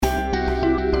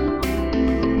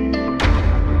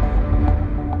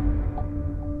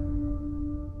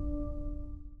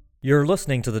You're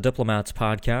listening to the Diplomats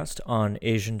podcast on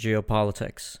Asian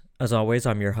geopolitics. As always,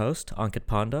 I'm your host, Ankit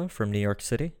Panda from New York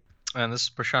City. And this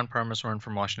is Prashant Paramasaran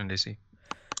from Washington, D.C.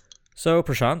 So,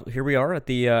 Prashant, here we are at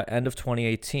the end of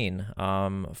 2018.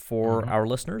 For hmm our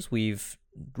listeners, we've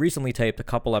recently taped a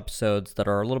couple episodes that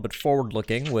are a little bit forward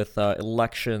looking with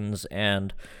elections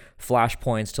and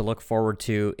flashpoints to look forward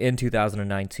to in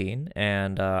 2019.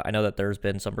 And I know that there's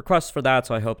been some requests for that,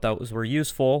 so I hope those were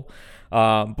useful.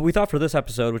 But we thought for this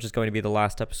episode, which is going to be the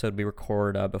last episode we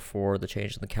record before the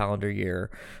change in the calendar year,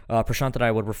 Prashant and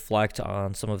I would reflect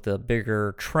on some of the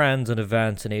bigger trends and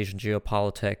events in Asian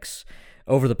geopolitics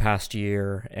over the past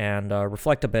year and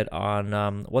reflect a bit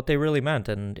on what they really meant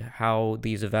and how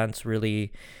these events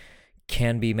really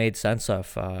can be made sense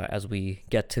of as we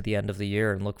get to the end of the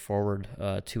year and look forward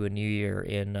to a new year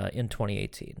in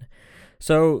 2018.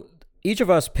 So each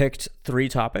of us picked three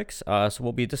topics, so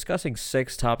we'll be discussing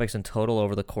six topics in total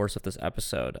over the course of this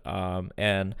episode.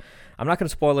 And I'm not going to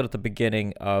spoil it at the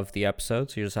beginning of the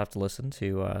episode, so you just have to listen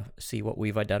to see what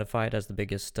we've identified as the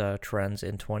biggest trends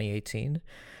in 2018.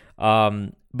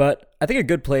 But I think a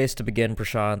good place to begin,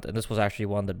 Prashant, and this was actually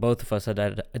one that both of us had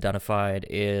identified,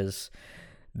 is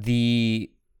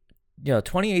the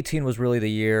 2018 was really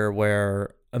the year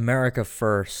where America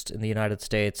First in the United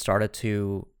States started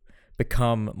to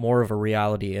become more of a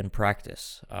reality in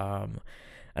practice. And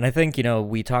I think,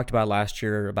 we talked about last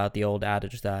year about the old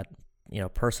adage that,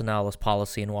 personnel is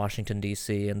policy in Washington,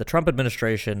 D.C., and the Trump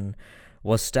administration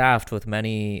was staffed with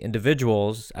many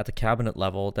individuals at the cabinet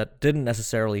level that didn't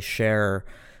necessarily share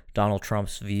Donald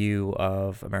Trump's view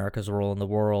of America's role in the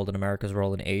world and America's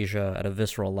role in Asia at a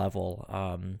visceral level.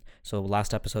 So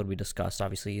last episode we discussed,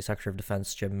 obviously, Secretary of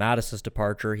Defense Jim Mattis's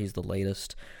departure. He's the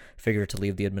latest figure to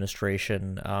leave the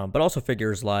administration, but also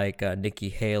figures like Nikki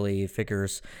Haley,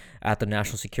 figures at the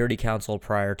National Security Council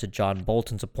prior to John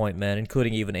Bolton's appointment,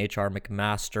 including even H.R.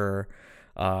 McMaster,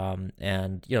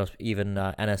 and even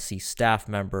NSC staff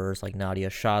members like Nadia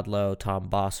Shadlow, Tom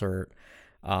Bossert,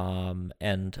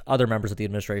 and other members of the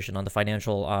administration on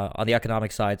the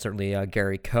economic side. Certainly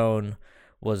Gary Cohn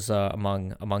was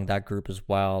among that group as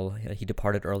well. He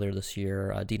departed earlier this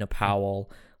year. Dina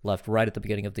Powell left right at the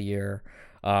beginning of the year.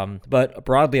 But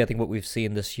broadly, I think what we've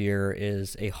seen this year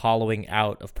is a hollowing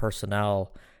out of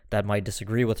personnel that might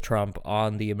disagree with Trump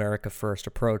on the America First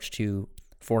approach to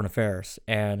foreign affairs.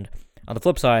 And on the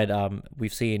flip side,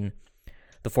 we've seen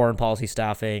the foreign policy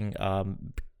staffing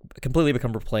completely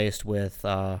become replaced with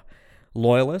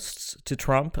loyalists to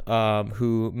Trump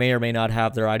who may or may not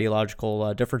have their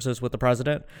ideological differences with the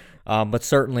president. But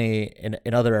certainly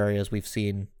in other areas, we've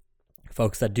seen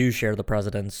folks that do share the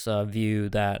president's view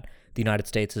that the United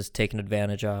States is taken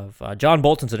advantage of. John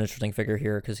Bolton's an interesting figure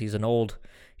here because he's an old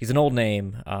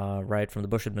name, right, from the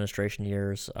Bush administration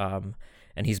years.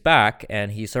 And he's back,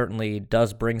 and he certainly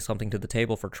does bring something to the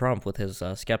table for Trump with his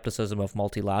skepticism of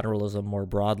multilateralism more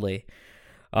broadly.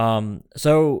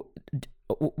 So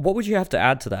what would you have to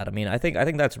add to that? I mean, I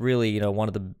think that's really, one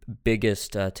of the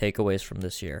biggest takeaways from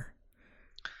this year.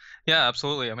 Yeah,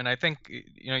 absolutely. I mean, I think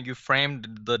you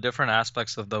framed the different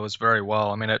aspects of those very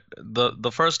well. I mean,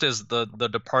 the first is the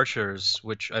departures,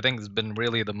 which I think has been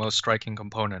really the most striking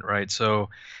component, right? So,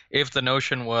 if the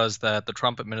notion was that the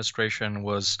Trump administration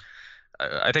was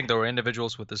I think there were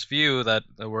individuals with this view that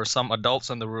there were some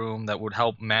adults in the room that would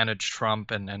help manage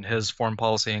Trump and his foreign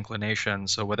policy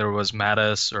inclinations. So whether it was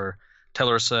Mattis or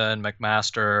Tillerson,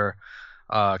 McMaster,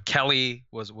 Kelly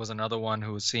was another one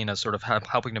who was seen as sort of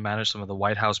helping to manage some of the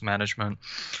White House management.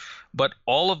 But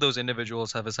all of those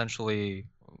individuals have essentially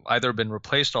either been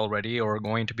replaced already or are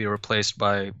going to be replaced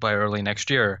by early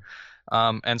next year.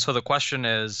 And so the question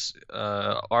is,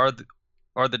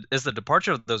 is the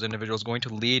departure of those individuals going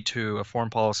to lead to a foreign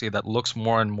policy that looks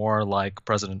more and more like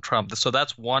President Trump? So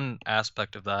that's one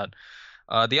aspect of that.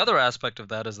 The other aspect of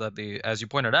that is that as you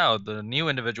pointed out, the new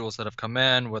individuals that have come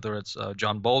in, whether it's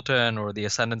John Bolton or the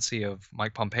ascendancy of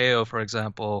Mike Pompeo, for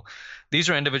example, these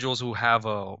are individuals who have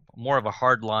a more of a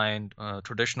hardline,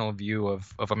 traditional view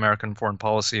of American foreign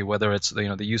policy, whether it's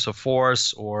the use of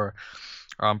force or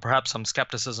perhaps some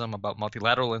skepticism about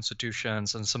multilateral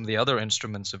institutions and some of the other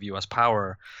instruments of U.S.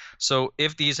 power. So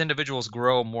if these individuals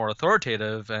grow more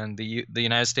authoritative and the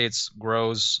United States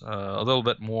grows a little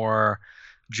bit more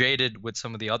jaded with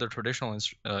some of the other traditional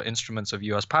instruments of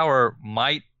U.S. power,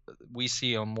 might we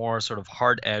see a more sort of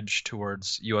hard edge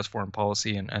towards U.S. foreign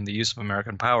policy and the use of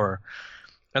American power?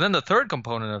 And then the third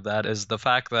component of that is the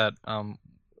fact that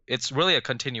it's really a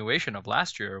continuation of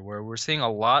last year where we're seeing a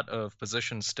lot of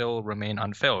positions still remain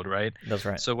unfilled, right? That's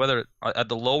right. So whether at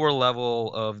the lower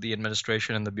level of the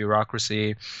administration and the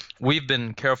bureaucracy, we've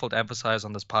been careful to emphasize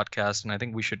on this podcast, and I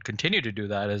think we should continue to do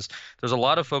that, is there's a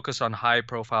lot of focus on high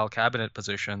profile cabinet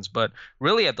positions, but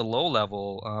really at the low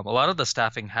level, a lot of the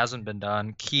staffing hasn't been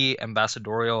done. Key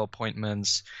ambassadorial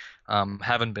appointments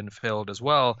haven't been filled as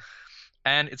well.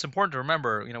 And it's important to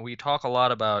remember, we talk a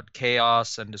lot about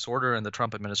chaos and disorder in the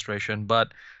Trump administration,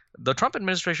 but the Trump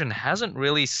administration hasn't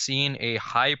really seen a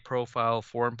high profile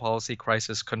foreign policy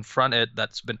crisis confront it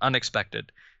that's been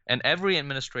unexpected. And every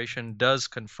administration does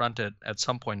confront it at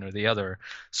some point or the other.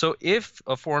 So if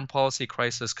a foreign policy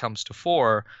crisis comes to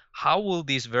fore, how will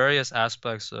these various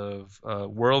aspects of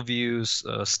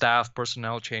worldviews, staff,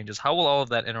 personnel changes, how will all of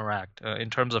that interact in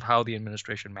terms of how the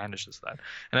administration manages that?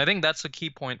 And I think that's a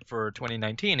key point for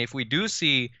 2019. If we do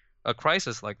see a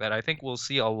crisis like that, I think we'll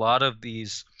see a lot of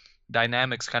these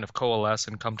dynamics kind of coalesce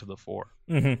and come to the fore.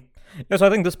 Mm-hmm. Yeah, so I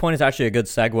think this point is actually a good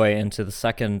segue into the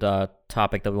second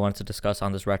topic that we wanted to discuss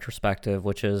on this retrospective,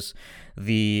 which is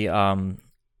the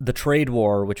trade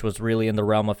war, which was really in the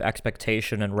realm of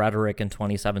expectation and rhetoric in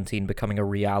 2017, becoming a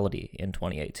reality in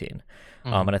 2018.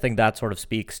 And I think that sort of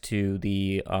speaks to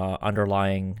the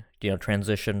underlying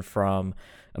transition from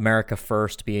America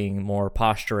First being more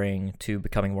posturing to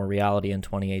becoming more reality in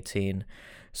 2018.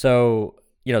 So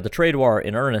the trade war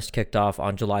in earnest kicked off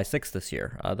on July 6th this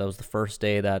year. That was the first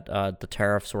day that the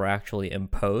tariffs were actually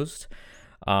imposed.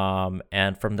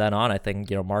 And from then on, I think,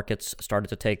 markets started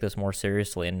to take this more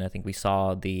seriously. And I think we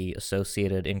saw the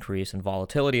associated increase in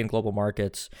volatility in global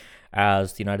markets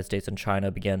as the United States and China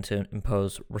began to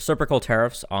impose reciprocal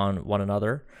tariffs on one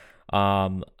another.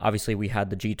 Obviously, we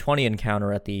had the G20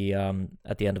 encounter at the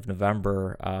end of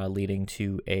November, leading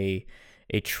to a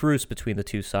truce between the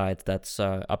two sides that's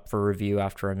up for review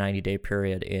after a 90-day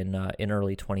period in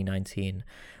early 2019.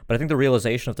 But I think the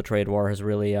realization of the trade war has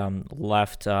really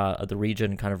left the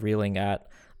region kind of reeling at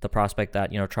the prospect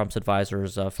that Trump's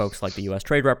advisors, folks like the U.S.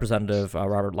 Trade Representative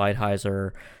Robert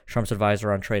Lighthizer, Trump's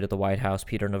advisor on trade at the White House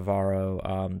Peter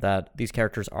Navarro, that these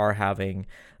characters are having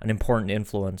an important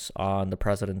influence on the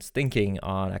president's thinking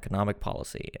on economic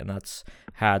policy, and that's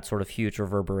had sort of huge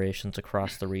reverberations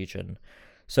across the region.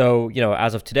 So,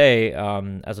 as of today,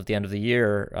 as of the end of the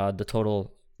year, the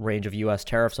total range of U.S.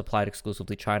 tariffs applied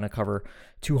exclusively to China cover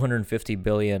 $250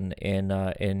 billion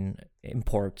in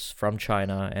imports from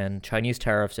China, and Chinese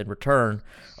tariffs in return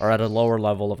are at a lower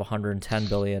level of $110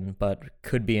 billion, but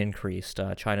could be increased.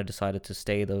 China decided to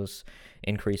stay those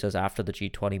increases after the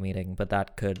G20 meeting, but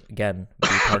that could again be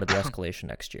part of the escalation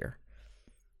next year.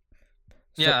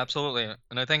 Yeah, absolutely,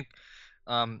 and I think.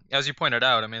 As you pointed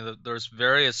out, I mean, there's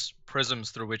various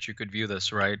prisms through which you could view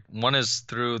this, right? One is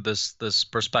through this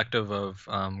perspective of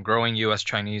growing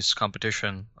U.S.-Chinese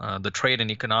competition. The trade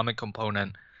and economic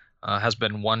component has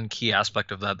been one key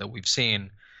aspect of that we've seen.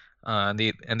 And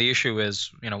the issue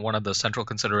is, one of the central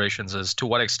considerations is to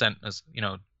what extent is,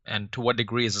 and to what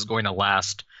degree is this going to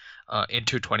last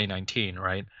into 2019,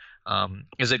 right?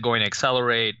 Is it going to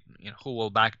accelerate? Who will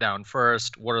back down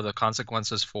first? What are the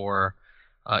consequences for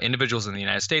individuals in the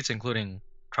United States, including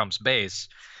Trump's base?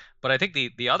 But I think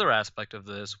the other aspect of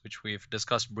this, which we've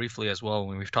discussed briefly as well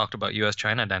when we've talked about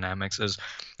U.S.-China dynamics, is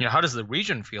how does the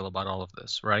region feel about all of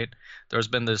this, right? There's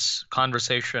been this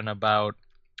conversation about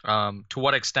to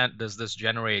what extent does this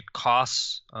generate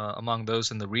costs among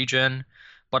those in the region,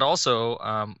 but also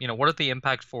what are the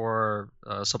impact for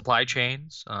supply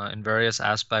chains in various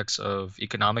aspects of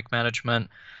economic management?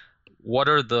 What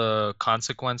are the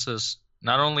consequences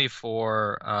not only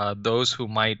for those who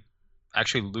might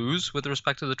actually lose with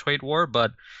respect to the trade war,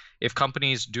 but if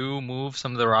companies do move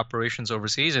some of their operations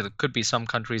overseas, it could be some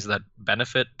countries that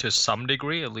benefit to some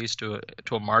degree, at least to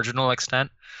a marginal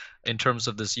extent, in terms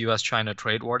of this U.S.-China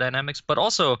trade war dynamics. But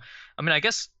also, I mean, I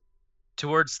guess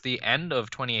towards the end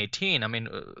of 2018, I mean,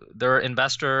 there are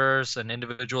investors and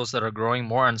individuals that are growing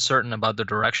more uncertain about the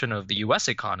direction of the U.S.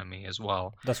 economy as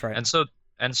well. That's right.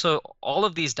 And so all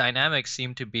of these dynamics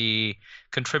seem to be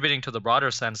contributing to the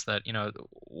broader sense that,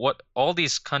 what all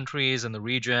these countries in the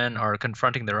region are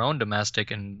confronting their own domestic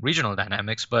and regional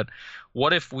dynamics. But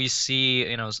what if we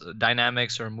see,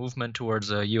 dynamics or movement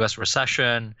towards a U.S.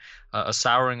 recession, a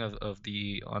souring of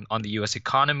the on the U.S.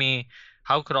 economy?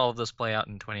 How could all of this play out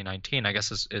in 2019? I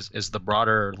guess is the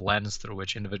broader lens through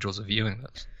which individuals are viewing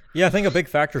this. Yeah, I think a big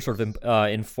factor sort of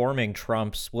informing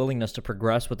Trump's willingness to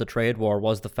progress with the trade war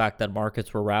was the fact that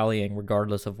markets were rallying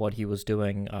regardless of what he was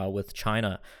doing with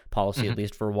China policy, at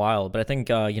least for a while. But I think,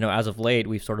 as of late,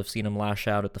 we've sort of seen him lash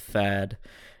out at the Fed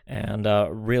and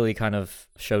really kind of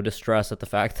show distress at the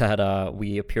fact that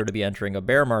we appear to be entering a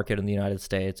bear market in the United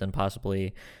States and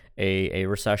possibly a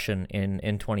recession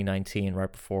in 2019,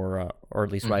 right before, or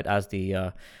at least right as the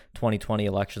 2020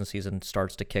 election season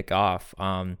starts to kick off.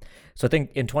 So I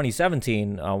think in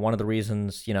 2017, one of the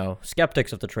reasons,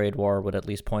 skeptics of the trade war would at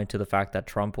least point to the fact that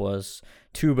Trump was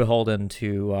too beholden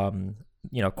to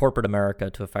corporate America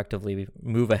to effectively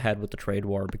move ahead with the trade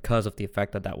war because of the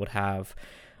effect that would have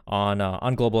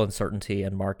on global uncertainty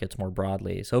and markets more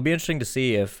broadly. So it'll be interesting to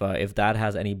see if that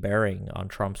has any bearing on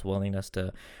Trump's willingness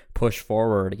to push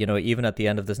forward. Even at the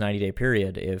end of this 90-day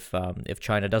period, if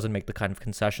China doesn't make the kind of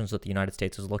concessions that the United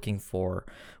States is looking for,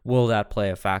 will that play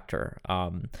a factor?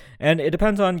 And it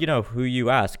depends on who you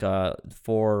ask.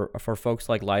 For folks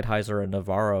like Lighthizer and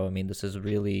Navarro, I mean, this is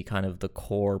really kind of the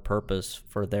core purpose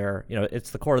for their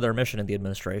it's the core of their mission in the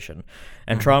administration.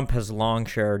 And Trump has long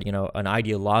shared an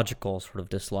ideological sort of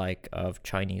dislike of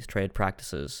Chinese trade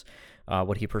practices,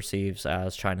 what he perceives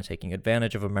as China taking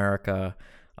advantage of America.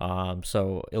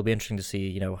 So it'll be interesting to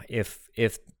see,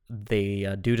 if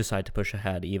they do decide to push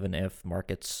ahead, even if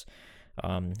markets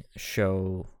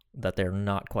show that they're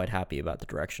not quite happy about the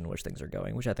direction in which things are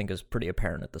going, which I think is pretty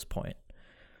apparent at this point.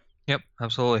 Yep,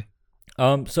 absolutely.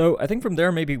 So I think from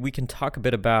there, maybe we can talk a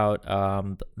bit about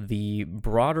the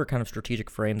broader kind of strategic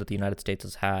frame that the United States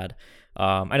has had.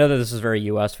 I know that this is very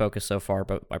U.S. focused so far,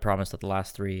 but I promise that the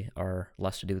last three are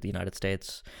less to do with the United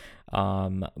States.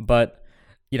 But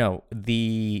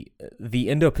the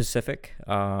Indo-Pacific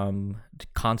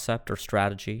concept or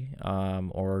strategy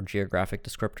or geographic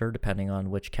descriptor, depending on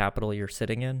which capital you're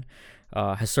sitting in,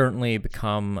 has certainly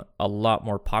become a lot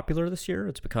more popular this year.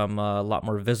 It's become a lot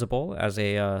more visible as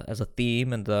a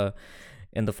theme in the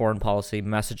foreign policy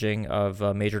messaging of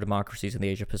major democracies in the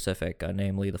Asia Pacific,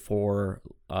 namely the four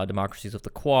democracies of the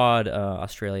Quad: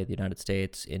 Australia, the United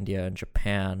States, India, and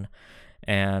Japan.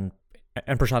 And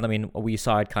Prashant, I mean, we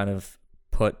saw it kind of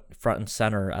put front and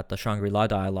center at the Shangri-La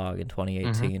Dialogue in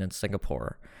 2018 in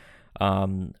Singapore.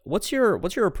 What's your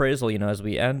appraisal? As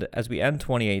we end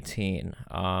 2018,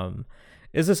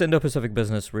 is this Indo-Pacific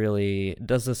business really,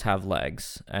 does this have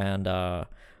legs? And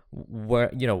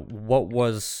what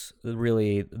was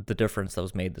really the difference that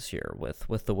was made this year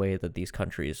with the way that these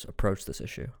countries approach this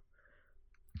issue?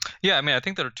 Yeah, I mean, I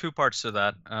think there are two parts to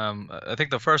that. I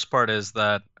think the first part is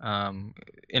that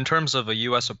in terms of a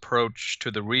U.S. approach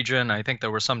to the region, I think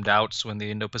there were some doubts when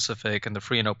the Indo-Pacific and the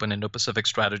free and open Indo-Pacific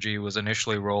strategy was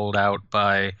initially rolled out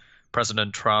by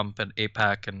President Trump and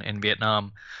APEC and in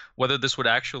Vietnam, whether this would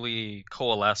actually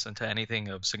coalesce into anything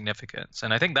of significance.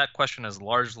 And I think that question has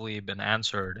largely been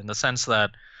answered in the sense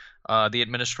that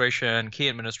the key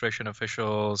administration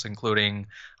officials, including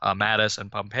Mattis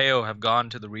and Pompeo, have gone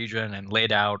to the region and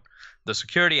laid out the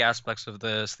security aspects of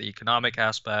this, the economic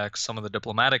aspects, some of the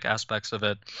diplomatic aspects of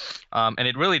it. And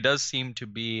it really does seem to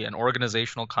be an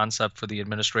organizational concept for the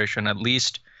administration, at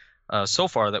least so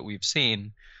far that we've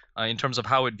seen, in terms of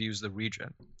how it views the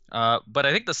region. But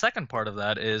I think the second part of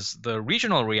that is the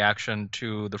regional reaction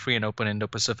to the free and open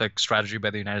Indo-Pacific strategy by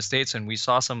the United States. And we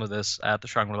saw some of this at the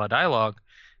Shangri-La Dialogue.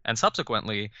 And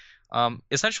subsequently,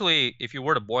 essentially, if you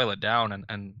were to boil it down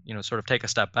and sort of take a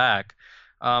step back,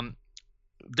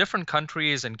 different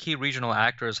countries and key regional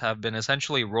actors have been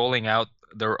essentially rolling out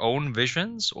their own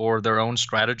visions or their own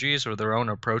strategies or their own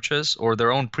approaches or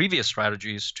their own previous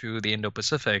strategies to the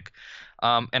Indo-Pacific.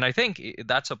 And I think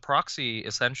that's a proxy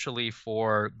essentially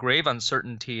for grave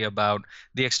uncertainty about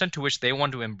the extent to which they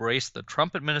want to embrace the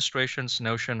Trump administration's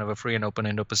notion of a free and open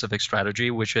Indo-Pacific strategy,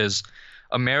 which is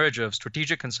a marriage of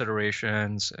strategic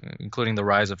considerations, including the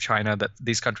rise of China that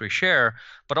these countries share,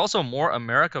 but also more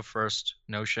America first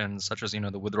notions, such as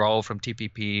the withdrawal from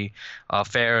TPP,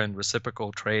 fair and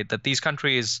reciprocal trade, that these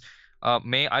countries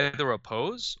may either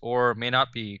oppose or may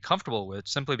not be comfortable with,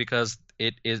 simply because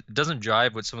it doesn't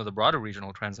jive with some of the broader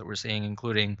regional trends that we're seeing,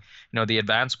 including the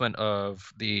advancement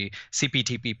of the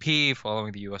CPTPP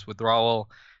following the U.S. withdrawal,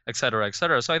 et cetera, et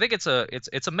cetera. So I think it's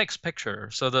a mixed picture.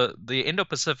 So the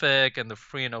Indo-Pacific and the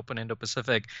free and open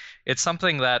Indo-Pacific, it's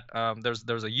something that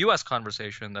there's a U.S.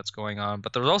 conversation that's going on,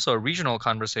 but there's also a regional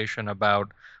conversation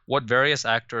about what various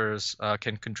actors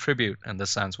can contribute in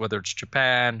this sense, whether it's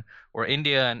Japan or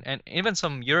India and even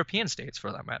some European states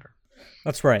for that matter.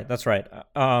 That's right.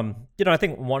 I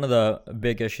think one of the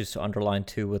big issues to underline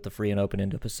too with the free and open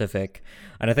Indo-Pacific,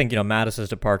 and I think Mattis's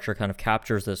departure kind of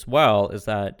captures this well, is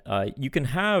that you can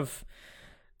have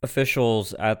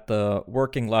officials at the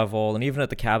working level and even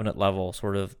at the cabinet level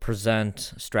sort of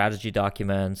present strategy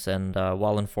documents and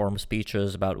well-informed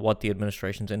speeches about what the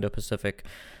administration's Indo-Pacific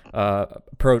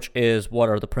approach is, what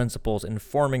are the principles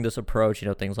informing this approach,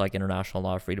 things like international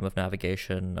law, freedom of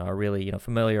navigation, really,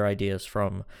 familiar ideas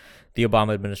from the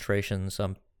Obama administration's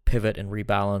pivot and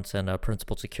rebalance and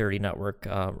principled security network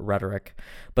rhetoric.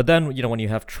 But then, when you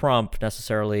have Trump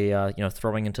necessarily,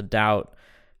 throwing into doubt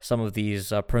some of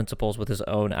these principles with his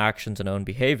own actions and own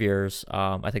behaviors,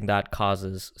 I think that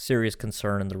causes serious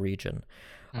concern in the region.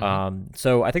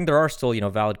 So I think there are still,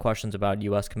 valid questions about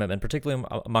U.S. commitment, particularly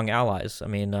among allies. I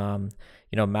mean,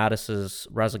 Mattis's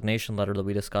resignation letter that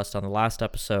we discussed on the last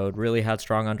episode really had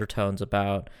strong undertones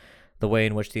about the way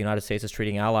in which the United States is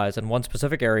treating allies. And one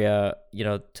specific area,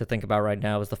 to think about right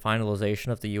now is the finalization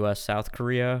of the U.S.-South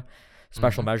Korea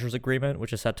Special Measures Agreement,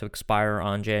 which is set to expire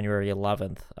on January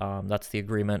 11th. That's the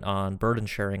agreement on burden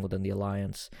sharing within the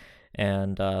alliance.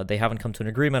 And they haven't come to an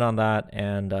agreement on that,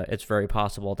 and it's very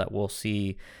possible that we'll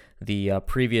see the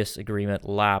previous agreement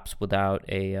lapse without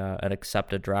an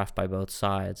accepted draft by both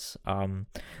sides.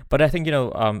 But I think,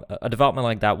 a development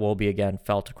like that will be, again,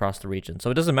 felt across the region.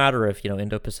 So it doesn't matter if,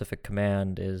 Indo-Pacific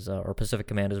Command is, or Pacific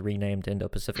Command is renamed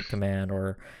Indo-Pacific Command,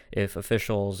 or if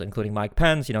officials, including Mike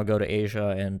Pence, go to Asia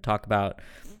and talk about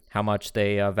how much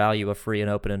they value a free and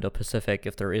open Indo-Pacific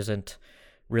if there isn't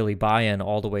really buy-in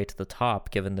all the way to the top,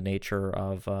 given the nature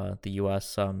of the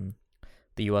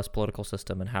U.S. political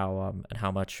system and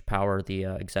how much power the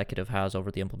executive has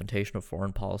over the implementation of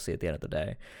foreign policy at the end of the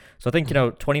day. So I think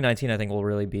 2019 I think will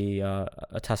really be a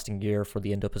testing year for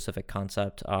the Indo-Pacific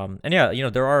concept. And yeah,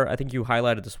 there are, I think you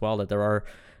highlighted as well, that there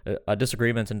are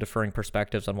disagreements and differing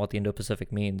perspectives on what the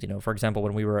Indo-Pacific means. For example,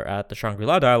 when we were at the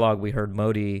Shangri-La dialogue, we heard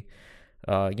Modi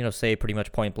say pretty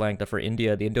much point blank that for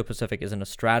India, the Indo-Pacific isn't a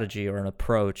strategy or an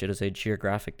approach; it is a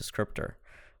geographic descriptor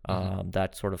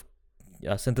that sort of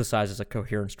synthesizes a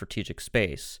coherent strategic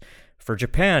space. For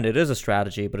Japan, it is a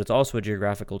strategy, but it's also a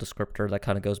geographical descriptor that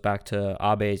kind of goes back to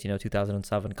Abe's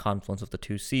 2007 Confluence of the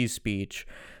Two Seas speech.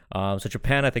 So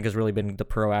Japan, I think, has really been the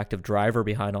proactive driver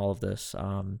behind all of this.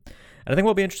 And I think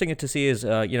what'll be interesting to see is,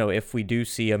 if we do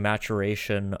see a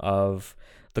maturation of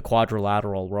the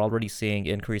quadrilateral. We're already seeing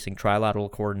increasing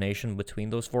trilateral coordination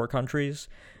between those four countries.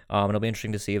 And it'll be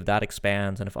interesting to see if that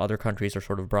expands and if other countries are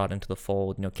sort of brought into the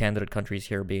fold. Candidate countries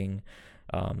here being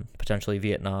potentially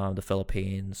Vietnam, the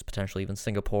Philippines, potentially even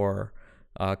Singapore,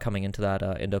 coming into that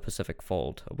Indo-Pacific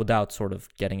fold without sort of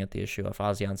getting at the issue of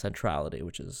ASEAN centrality,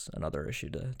 which is another issue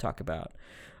to talk about.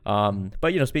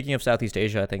 But, speaking of Southeast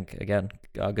Asia, I think, again,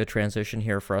 a good transition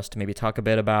here for us to maybe talk a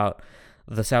bit about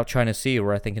the South China Sea,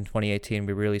 where I think in 2018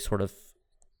 we really sort of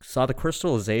saw the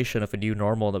crystallization of a new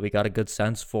normal that we got a good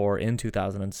sense for in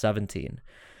 2017.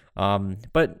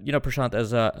 But, Prashant,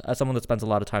 as someone that spends a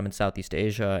lot of time in Southeast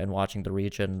Asia and watching the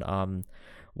region,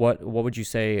 what would you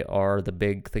say are the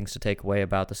big things to take away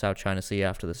about the South China Sea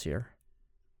after this year?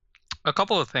 A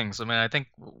couple of things. I mean, I think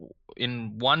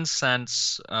in one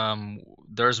sense,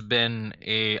 there's been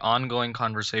a ongoing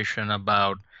conversation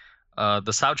about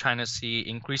the South China Sea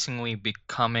increasingly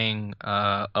becoming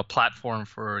a platform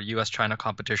for U.S.-China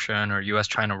competition or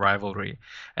U.S.-China rivalry.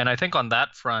 And I think on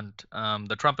that front,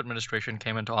 the Trump administration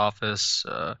came into office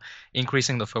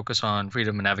increasing the focus on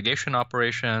freedom of navigation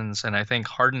operations, and I think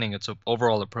hardening its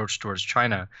overall approach towards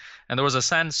China. And there was a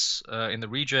sense in the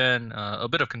region, a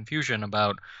bit of confusion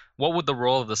about what would the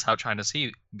role of the South China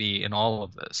Sea be in all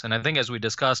of this? And I think as we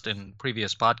discussed in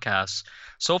previous podcasts,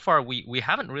 so far we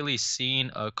haven't really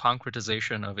seen a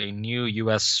concretization of a new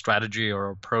U.S. strategy or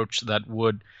approach that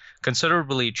would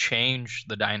considerably change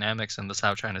the dynamics in the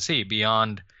South China Sea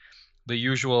beyond the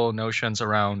usual notions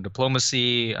around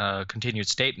diplomacy, continued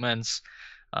statements,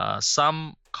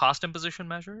 some cost imposition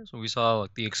measures. We saw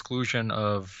like the exclusion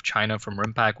of China from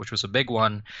RIMPAC, which was a big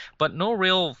one, but no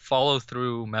real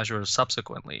follow-through measures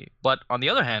subsequently. But on the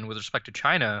other hand, with respect to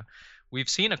China, we've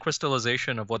seen a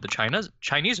crystallization of what the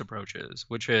Chinese approach is,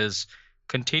 which is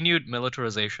continued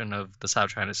militarization of the South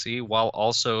China Sea while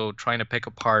also trying to pick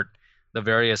apart the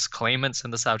various claimants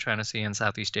in the South China Sea and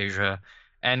Southeast Asia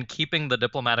and keeping the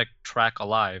diplomatic track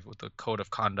alive with the code of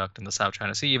conduct in the South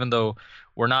China Sea, even though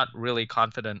we're not really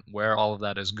confident where all of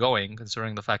that is going,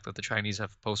 considering the fact that the Chinese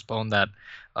have postponed that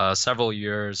several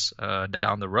years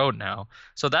down the road now.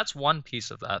 So that's one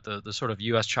piece of that, the sort of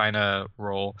U.S.-China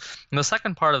role. And the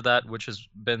second part of that, which has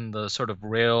been the sort of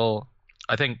real,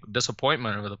 I think,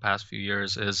 disappointment over the past few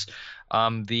years, is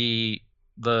the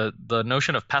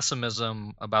notion of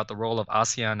pessimism about the role of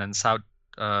ASEAN and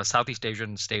Southeast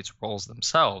Asian states' roles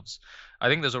themselves. I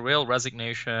think there's a real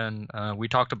resignation. We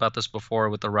talked about this before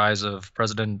with the rise of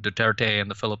President Duterte in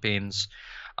the Philippines.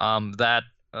 that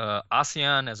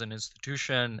ASEAN as an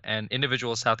institution and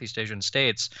individual Southeast Asian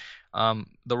states,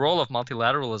 the role of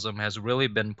multilateralism has really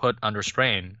been put under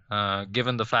strain,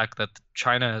 given the fact that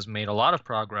China has made a lot of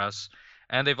progress,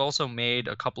 and they've also made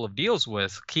a couple of deals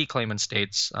with key claimant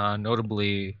states,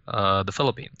 notably the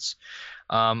Philippines.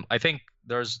 I think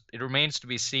it remains to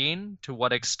be seen to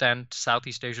what extent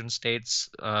Southeast Asian states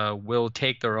will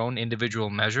take their own individual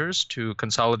measures to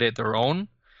consolidate their own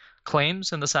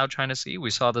claims in the South China Sea.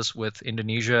 We saw this with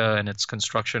Indonesia and its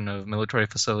construction of military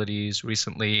facilities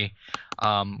recently.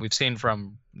 We've seen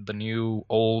from the new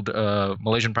old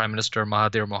Malaysian Prime Minister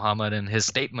Mahathir Mohamad and his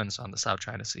statements on the South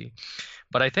China Sea.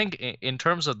 But I think in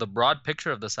terms of the broad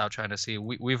picture of the South China Sea,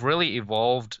 we've really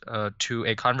evolved to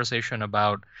a conversation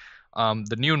about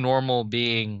the new normal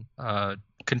being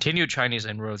continued Chinese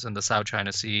inroads in the South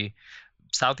China Sea,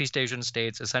 Southeast Asian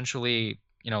states essentially,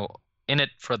 in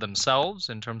it for themselves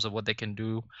in terms of what they can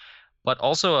do, but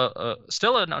also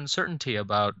still an uncertainty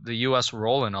about the U.S.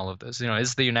 role in all of this.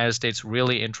 Is the United States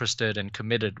really interested and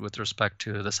committed with respect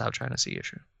to the South China Sea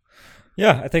issue?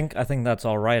 Yeah, I think that's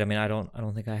all right. I mean, I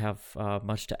don't think I have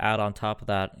much to add on top of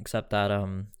that, except that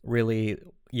really,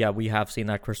 yeah, we have seen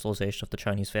that crystallization of the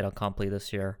Chinese fait accompli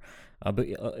this year. But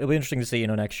it'll be interesting to see,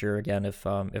 next year again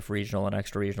if regional and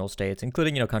extra-regional states,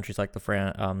 including countries like the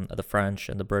French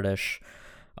and the British,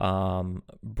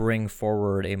 bring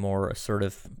forward a more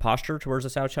assertive posture towards the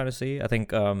South China Sea. I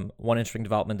think one interesting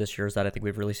development this year is that I think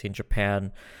we've really seen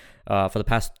Japan for the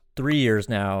past 3 years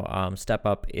now step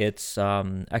up its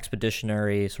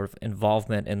expeditionary sort of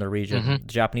involvement in the region. Mm-hmm.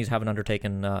 The Japanese haven't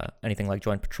undertaken anything like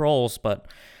joint patrols, but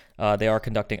they are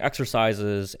conducting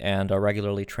exercises and are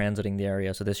regularly transiting the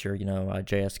area. So this year,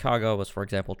 JS Kago was, for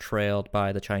example, trailed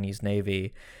by the Chinese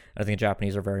Navy. I think the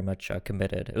Japanese are very much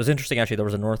committed. It was interesting, actually, there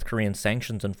was a North Korean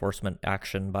sanctions enforcement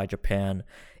action by Japan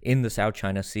in the South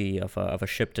China Sea of a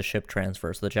ship-to-ship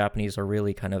transfer. So the Japanese are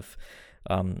really kind of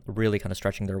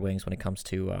stretching their wings when it comes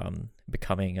to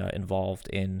becoming involved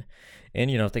in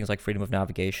things like freedom of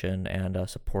navigation and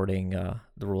supporting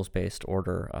the rules-based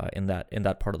order in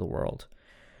that part of the world.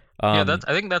 Yeah,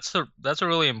 I think that's a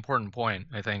really important point,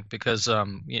 I think, because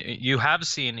you have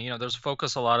seen, there's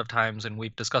focus a lot of times, and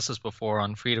we've discussed this before,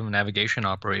 on freedom of navigation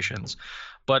operations,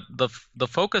 but the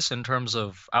focus in terms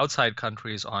of outside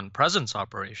countries on presence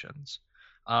operations,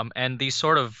 and these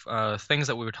sort of things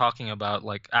that we were talking about,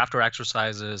 like after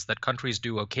exercises, that countries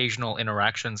do occasional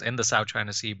interactions in the South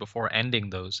China Sea before ending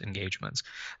those engagements.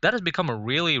 That has become a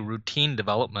really routine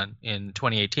development in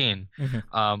 2018.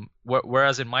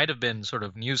 Whereas it might have been sort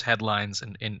of news headlines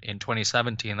in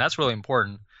 2017. That's really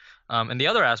important. And the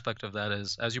other aspect of that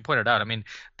is, as you pointed out, I mean,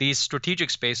 these strategic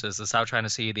spaces, the South China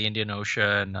Sea, the Indian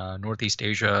Ocean, Northeast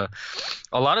Asia,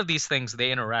 a lot of these things,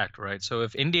 they interact, right? So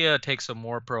if India takes a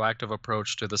more proactive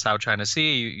approach to the South China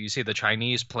Sea, you see the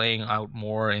Chinese playing out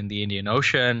more in the Indian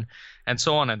Ocean, and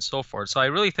so on and so forth. So I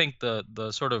really think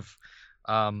the sort of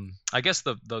I guess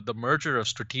the merger of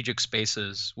strategic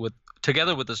spaces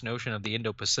together with this notion of the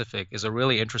Indo-Pacific is a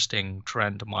really interesting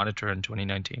trend to monitor in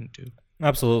 2019 too.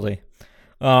 Absolutely.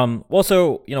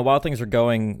 Also, while things are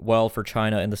going well for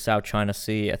China in the South China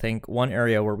Sea, I think one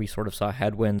area where we sort of saw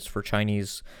headwinds for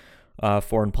Chinese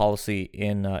foreign policy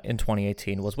in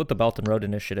 2018 was with the Belt and Road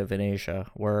Initiative in Asia,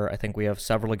 where I think we have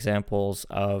several examples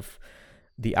of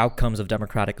the outcomes of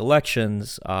democratic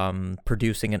elections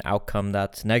producing an outcome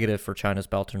that's negative for China's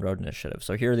Belt and Road Initiative.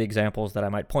 So here are the examples that I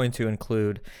might point to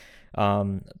include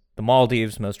the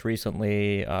Maldives most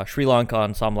recently, Sri Lanka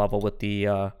on some level with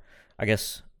the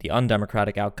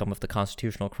undemocratic outcome of the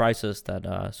constitutional crisis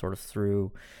that sort of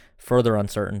threw further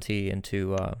uncertainty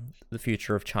into the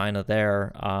future of China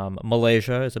there.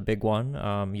 Malaysia is a big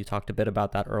one. You talked a bit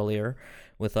about that earlier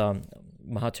with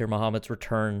Mahathir Mohamad's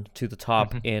return to the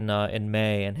top in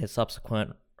May and his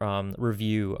subsequent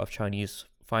review of Chinese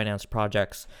finance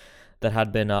projects that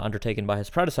had been undertaken by his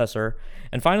predecessor.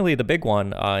 And finally, the big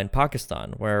one in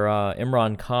Pakistan, where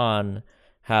Imran Khan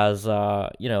has,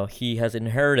 he has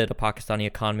inherited a Pakistani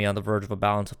economy on the verge of a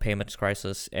balance of payments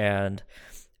crisis and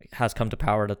has come to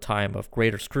power at a time of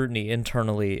greater scrutiny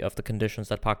internally of the conditions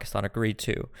that Pakistan agreed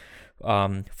to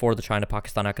for the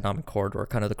China-Pakistan Economic Corridor,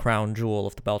 kind of the crown jewel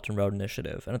of the Belt and Road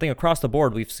Initiative. And I think across the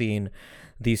board, we've seen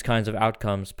these kinds of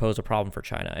outcomes pose a problem for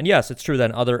China. And yes, it's true that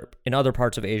in other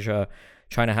parts of Asia,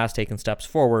 China has taken steps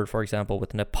forward. For example,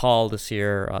 with Nepal this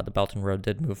year, the Belt and Road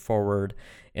did move forward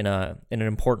in an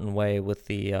important way with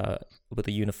the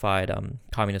unified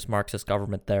communist Marxist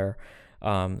government there,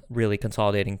 really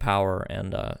consolidating power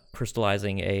and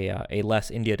crystallizing a less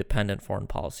India-dependent foreign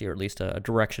policy, or at least a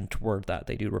direction toward that.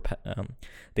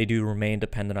 They do remain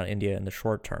dependent on India in the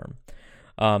short term.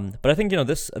 But I think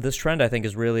this trend I think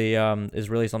is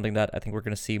really something that I think we're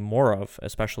going to see more of,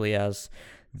 especially as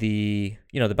the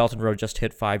Belt and Road just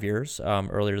hit 5 years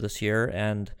earlier this year,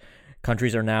 and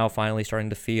countries are now finally starting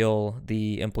to feel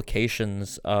the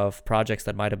implications of projects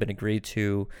that might have been agreed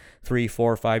to 3,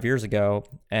 4, 5 years ago,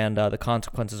 and the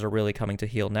consequences are really coming to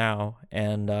heel now.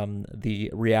 And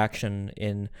the reaction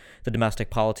in the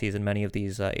domestic polities in many of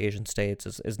these Asian states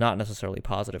is not necessarily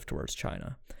positive towards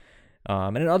China.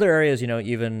 And in other areas,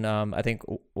 even I think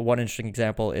one interesting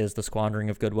example is the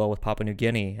squandering of goodwill with Papua New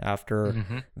Guinea after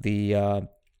the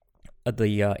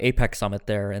APEC summit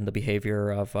there and the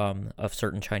behavior of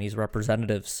certain Chinese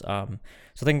representatives. So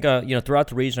I think throughout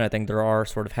the region, I think there are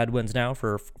sort of headwinds now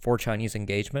for Chinese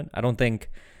engagement. I don't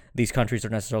think these countries are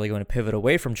necessarily going to pivot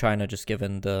away from China, just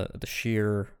given the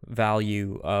sheer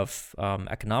value of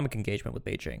economic engagement with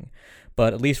Beijing.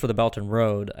 But at least for the Belt and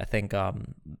Road, I think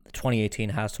 2018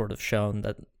 has sort of shown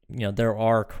that there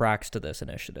are cracks to this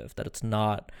initiative, that it's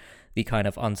not the kind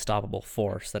of unstoppable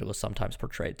force that it was sometimes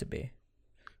portrayed to be.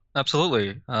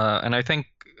 Absolutely. And I think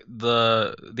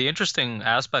the interesting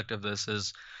aspect of this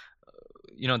is,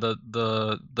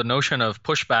 the notion of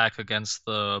pushback against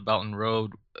the Belt and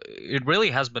Road. It really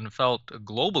has been felt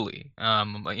globally.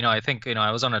 I think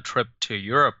I was on a trip to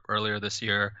Europe earlier this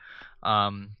year,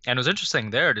 and it was interesting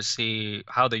there to see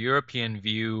how the European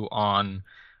view on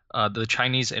the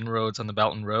Chinese inroads on the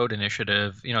Belt and Road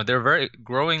Initiative, they're very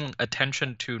growing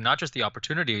attention to not just the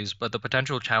opportunities, but the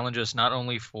potential challenges, not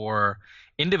only for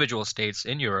individual states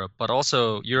in Europe, but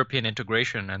also European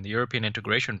integration and the European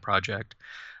integration project,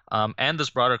 and this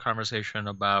broader conversation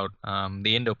about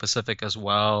the Indo-Pacific as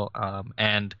well,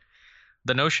 and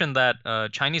the notion that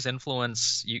Chinese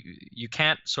influence, you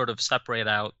can't sort of separate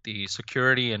out the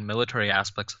security and military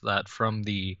aspects of that from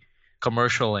the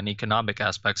commercial and economic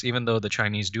aspects, even though the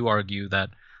Chinese do argue that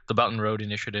the Belt and Road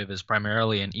Initiative is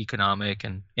primarily an economic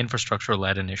and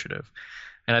infrastructure-led initiative.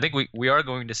 And I think we are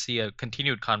going to see a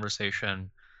continued conversation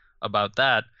about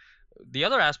that. The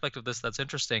other aspect of this that's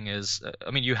interesting is,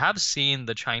 you have seen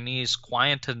the Chinese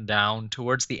quieten down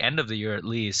towards the end of the year, at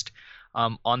least,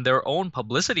 on their own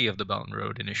publicity of the Belt and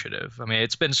Road Initiative.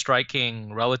 It's been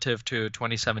striking relative to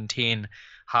 2017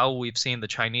 how we've seen the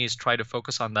Chinese try to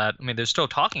focus on that. They're still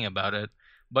talking about it,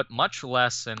 but much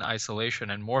less in isolation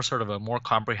and more sort of a more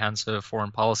comprehensive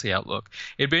foreign policy outlook.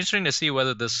 It'd be interesting to see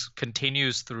whether this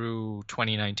continues through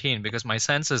 2019, because my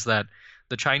sense is that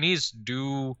the Chinese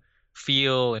do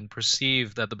feel and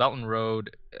perceive that the Belt and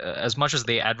Road, as much as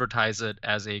they advertise it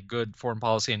as a good foreign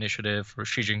policy initiative for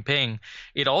Xi Jinping,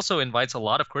 it also invites a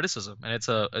lot of criticism, and it's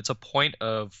a point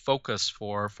of focus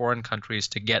for foreign countries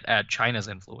to get at China's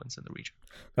influence in the region.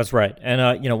 That's right.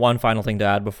 And one final thing to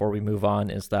add before we move on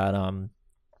is that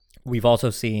we've also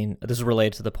seen, this is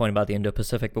related to the point about the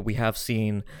Indo-Pacific, but we have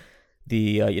seen the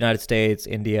United States,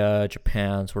 India,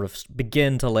 Japan sort of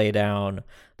begin to lay down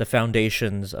the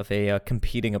foundations of a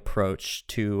competing approach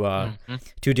to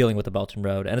dealing with the Belt and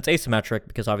Road. And it's asymmetric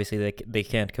because obviously they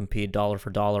can't compete dollar for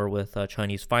dollar with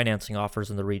Chinese financing offers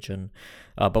in the region.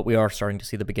 But we are starting to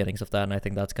see the beginnings of that, and I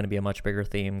think that's going to be a much bigger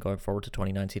theme going forward to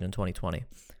 2019 and 2020.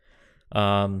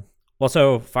 Well,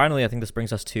 so finally, I think this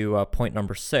brings us to point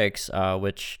number 6,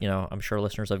 which, I'm sure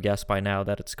listeners have guessed by now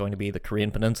that it's going to be the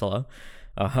Korean Peninsula,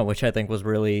 which I think was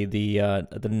really the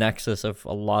nexus of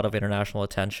a lot of international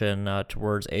attention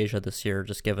towards Asia this year,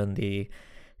 just given the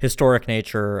historic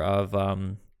nature of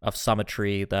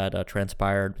summitry that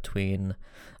transpired between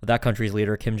that country's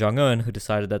leader, Kim Jong-un, who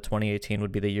decided that 2018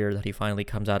 would be the year that he finally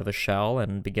comes out of his shell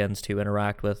and begins to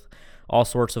interact with all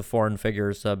sorts of foreign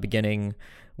figures, beginning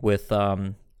with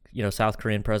South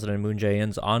Korean President Moon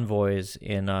Jae-in's envoys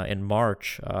in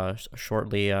March,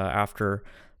 shortly after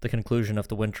the conclusion of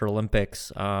the Winter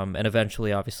Olympics, and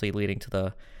eventually, obviously, leading to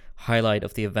the highlight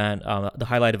of the event, the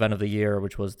highlight event of the year,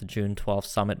 which was the June 12th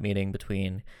summit meeting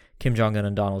between Kim Jong-un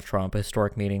and Donald Trump, a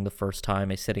historic meeting, the first time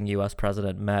a sitting U.S.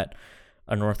 president met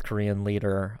a North Korean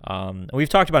leader. We've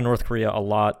talked about North Korea a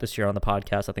lot this year on the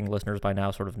podcast. I think listeners by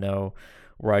now sort of know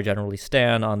where I generally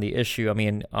stand on the issue.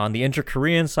 On the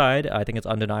inter-Korean side, I think it's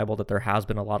undeniable that there has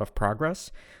been a lot of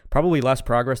progress, probably less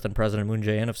progress than President Moon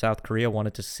Jae-in of South Korea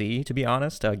wanted to see, to be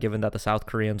honest, given that the South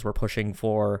Koreans were pushing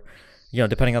for,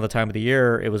 depending on the time of the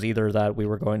year, it was either that we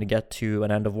were going to get to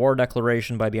an end of war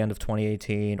declaration by the end of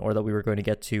 2018, or that we were going to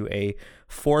get to a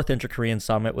fourth inter-Korean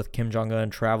summit with Kim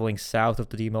Jong-un traveling south of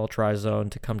the demilitarized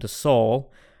zone to come to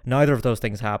Seoul. Neither of those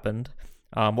things happened.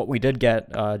 What we did get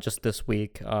just this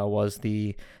week was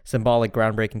the symbolic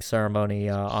groundbreaking ceremony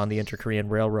on the Inter-Korean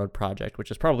Railroad project,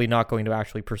 which is probably not going to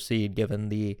actually proceed given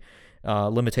the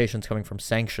limitations coming from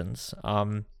sanctions.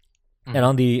 And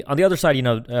on the other side,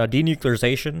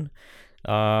 denuclearization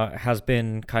has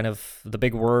been kind of the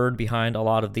big word behind a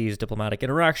lot of these diplomatic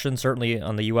interactions, certainly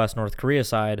on the U.S. North Korea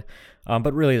side.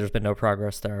 But really, there's been no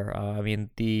progress there. I mean,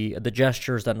 the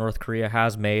gestures that North Korea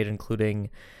has made, including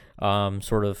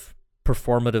sort of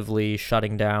performatively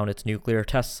shutting down its nuclear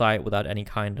test site without any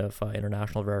kind of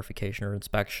international verification or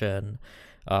inspection,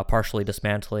 partially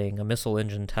dismantling a missile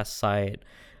engine test site.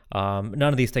 None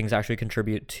of these things actually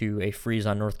contribute to a freeze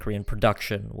on North Korean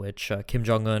production, which Kim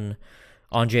Jong Un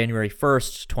on January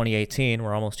 1st, 2018,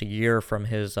 we're almost a year from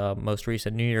his most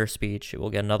recent New Year's speech.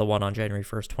 We'll get another one on January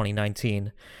 1st,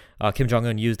 2019. Kim Jong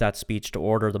Un used that speech to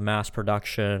order the mass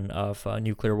production of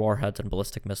nuclear warheads and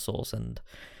ballistic missiles. And,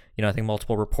 I think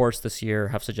multiple reports this year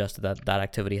have suggested that that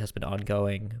activity has been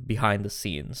ongoing behind the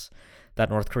scenes.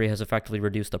 That North Korea has effectively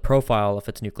reduced the profile of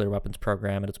its nuclear weapons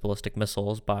program and its ballistic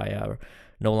missiles by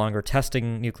no longer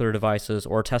testing nuclear devices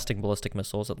or testing ballistic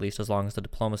missiles, at least as long as the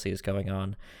diplomacy is going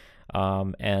on.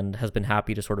 And has been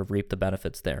happy to sort of reap the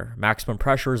benefits there. Maximum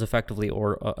pressure is effectively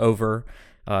over.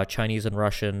 Chinese and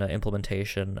Russian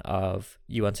implementation of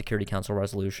UN Security Council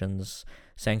resolutions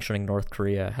sanctioning North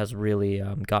Korea has really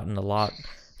gotten a lot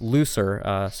looser,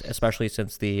 especially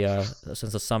since the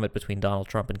summit between Donald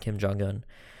Trump and Kim Jong Un.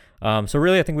 So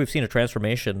really, I think we've seen a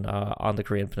transformation on the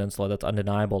Korean Peninsula that's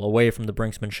undeniable, away from the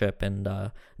brinksmanship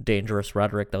and dangerous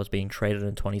rhetoric that was being traded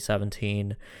in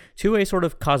 2017 to a sort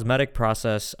of cosmetic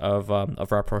process of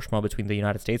rapprochement between the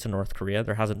United States and North Korea.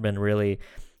 There hasn't been really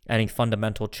any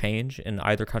fundamental change in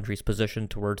either country's position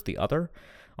towards the other.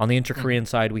 On the inter-Korean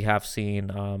side, we have seen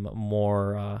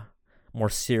more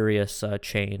serious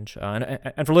change.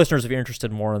 And for listeners, if you're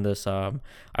interested more in this,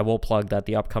 I will plug that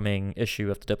the upcoming issue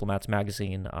of the Diplomats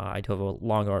magazine, I do have a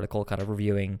long article kind of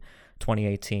reviewing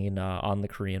 2018 on the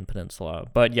Korean Peninsula.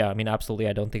 But yeah, I mean, absolutely,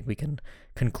 I don't think we can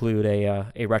conclude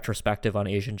a retrospective on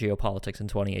Asian geopolitics in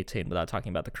 2018 without talking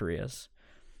about the Koreas.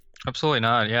 Absolutely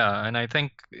not. Yeah. And I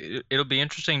think it'll be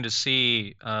interesting to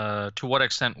see to what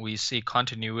extent we see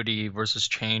continuity versus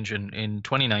change in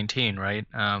 2019, right?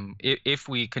 If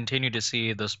we continue to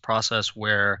see this process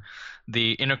where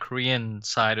the inner Korean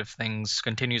side of things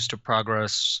continues to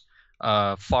progress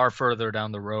far further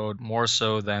down the road, more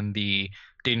so than the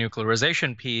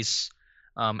denuclearization piece.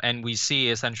 And we see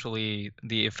essentially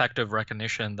the effective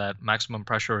recognition that maximum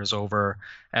pressure is over,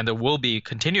 and there will be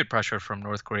continued pressure from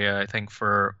North Korea, I think,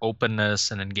 for openness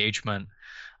and engagement.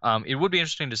 It would be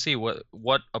interesting to see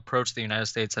what approach the United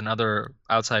States and other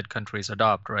outside countries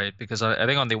adopt, right? Because I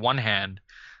think on the one hand,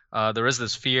 there is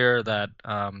this fear that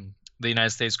the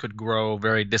United States could grow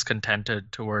very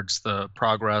discontented towards the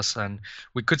progress, and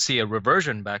we could see a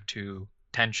reversion back to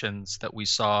tensions that we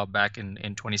saw back in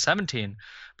 2017.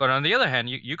 But on the other hand,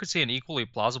 you could see an equally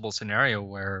plausible scenario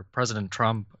where President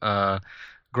Trump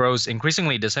grows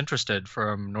increasingly disinterested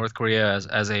from North Korea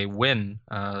as a win,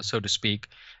 so to speak.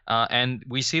 And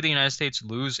we see the United States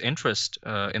lose interest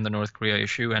in the North Korea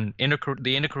issue, and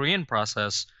the inter-Korean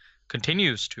process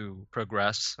continues to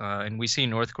progress. And we see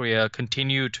North Korea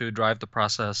continue to drive the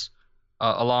process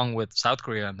along with South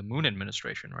Korea and the Moon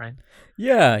administration, right?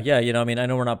 Yeah, yeah. I mean, I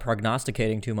know we're not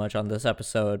prognosticating too much on this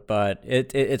episode, but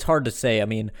it's hard to say. I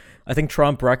mean, I think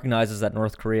Trump recognizes that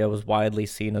North Korea was widely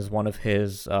seen as one of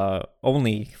his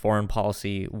only foreign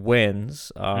policy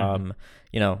wins.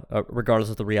 Regardless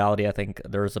of the reality, I think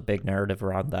there's a big narrative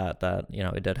around that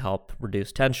it did help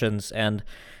reduce tensions. And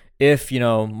if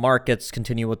markets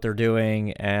continue what they're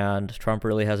doing and Trump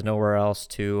really has nowhere else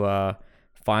to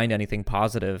find anything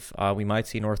positive, we might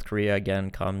see North Korea again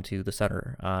come to the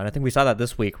center. And I think we saw that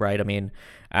this week, right? I mean,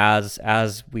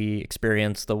 as we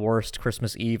experienced the worst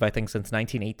Christmas Eve, I think, since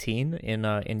 1918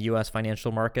 in U.S.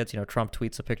 financial markets. Trump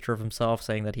tweets a picture of himself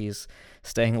saying that he's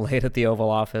staying late at the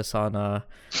Oval Office on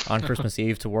Christmas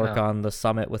Eve to work on the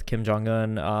summit with Kim Jong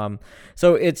Un.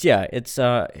 So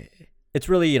it's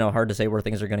really hard to say where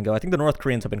things are going to go. I think the North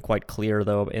Koreans have been quite clear,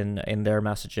 though, in their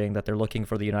messaging that they're looking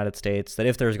for the United States, that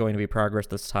if there's going to be progress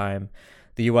this time,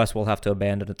 the U.S. will have to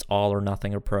abandon its all or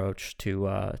nothing approach to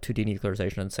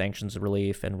denuclearization and sanctions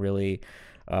relief, and really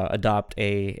adopt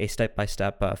a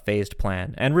step-by-step phased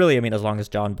plan. And really, I mean, as long as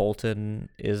John Bolton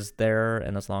is there,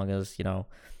 and as long as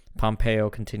Pompeo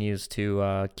continues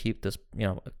to keep this,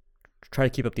 try to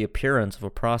keep up the appearance of a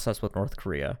process with North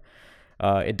Korea,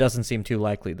 it doesn't seem too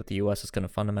likely that the U.S. is going to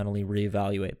fundamentally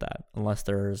reevaluate that unless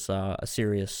there's a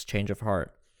serious change of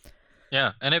heart.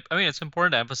 Yeah, and it's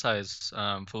important to emphasize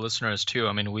for listeners too.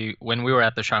 I mean, when we were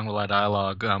at the Shangri-La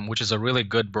Dialogue, which is a really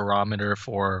good barometer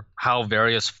for how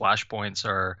various flashpoints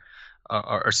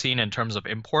are seen in terms of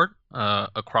import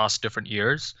across different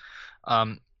years.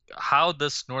 How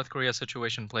this North Korea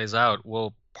situation plays out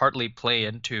will partly play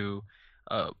into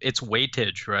its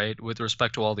weightage, right, with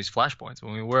respect to all these flashpoints.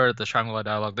 When we were at the Shangri-La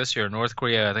Dialogue this year, North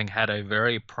Korea, I think, had a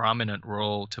very prominent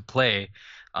role to play.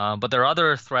 But there are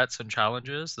other threats and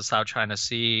challenges, the South China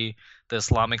Sea, the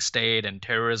Islamic State, and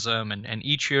terrorism. And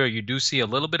each year you do see a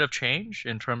little bit of change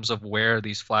in terms of where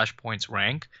these flashpoints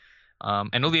rank.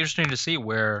 And it'll be interesting to see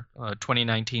where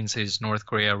 2019 sees North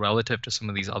Korea relative to some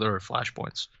of these other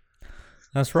flashpoints.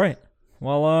 That's right.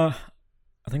 Well,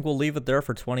 I think we'll leave it there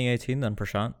for 2018 then,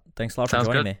 Prashant. Thanks a lot for Sounds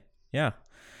joining good. me. Yeah.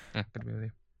 Yeah, good to be with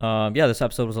you. Yeah, this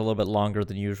episode was a little bit longer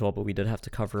than usual, but we did have to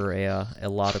cover a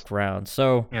lot of ground.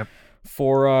 So, Yep.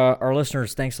 for our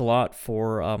listeners, thanks a lot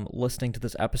for listening to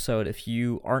this episode. If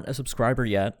you aren't a subscriber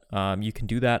yet, you can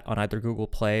do that on either Google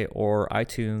Play or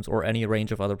iTunes or any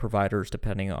range of other providers,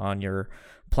 depending on your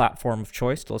platform of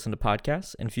choice to listen to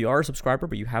podcasts. And if you are a subscriber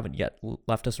but you haven't yet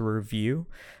left us a review,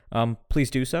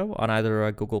 please do so on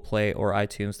either Google Play or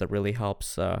iTunes. That really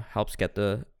helps get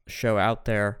the show out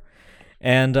there.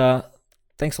 And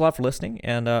thanks a lot for listening,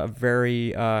 and a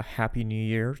very happy new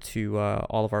year to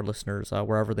all of our listeners,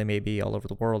 wherever they may be all over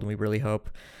the world. And we really hope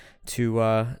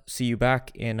to see you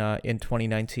back in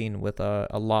 2019 with a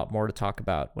lot more to talk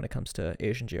about when it comes to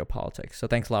Asian geopolitics. So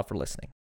thanks a lot for listening.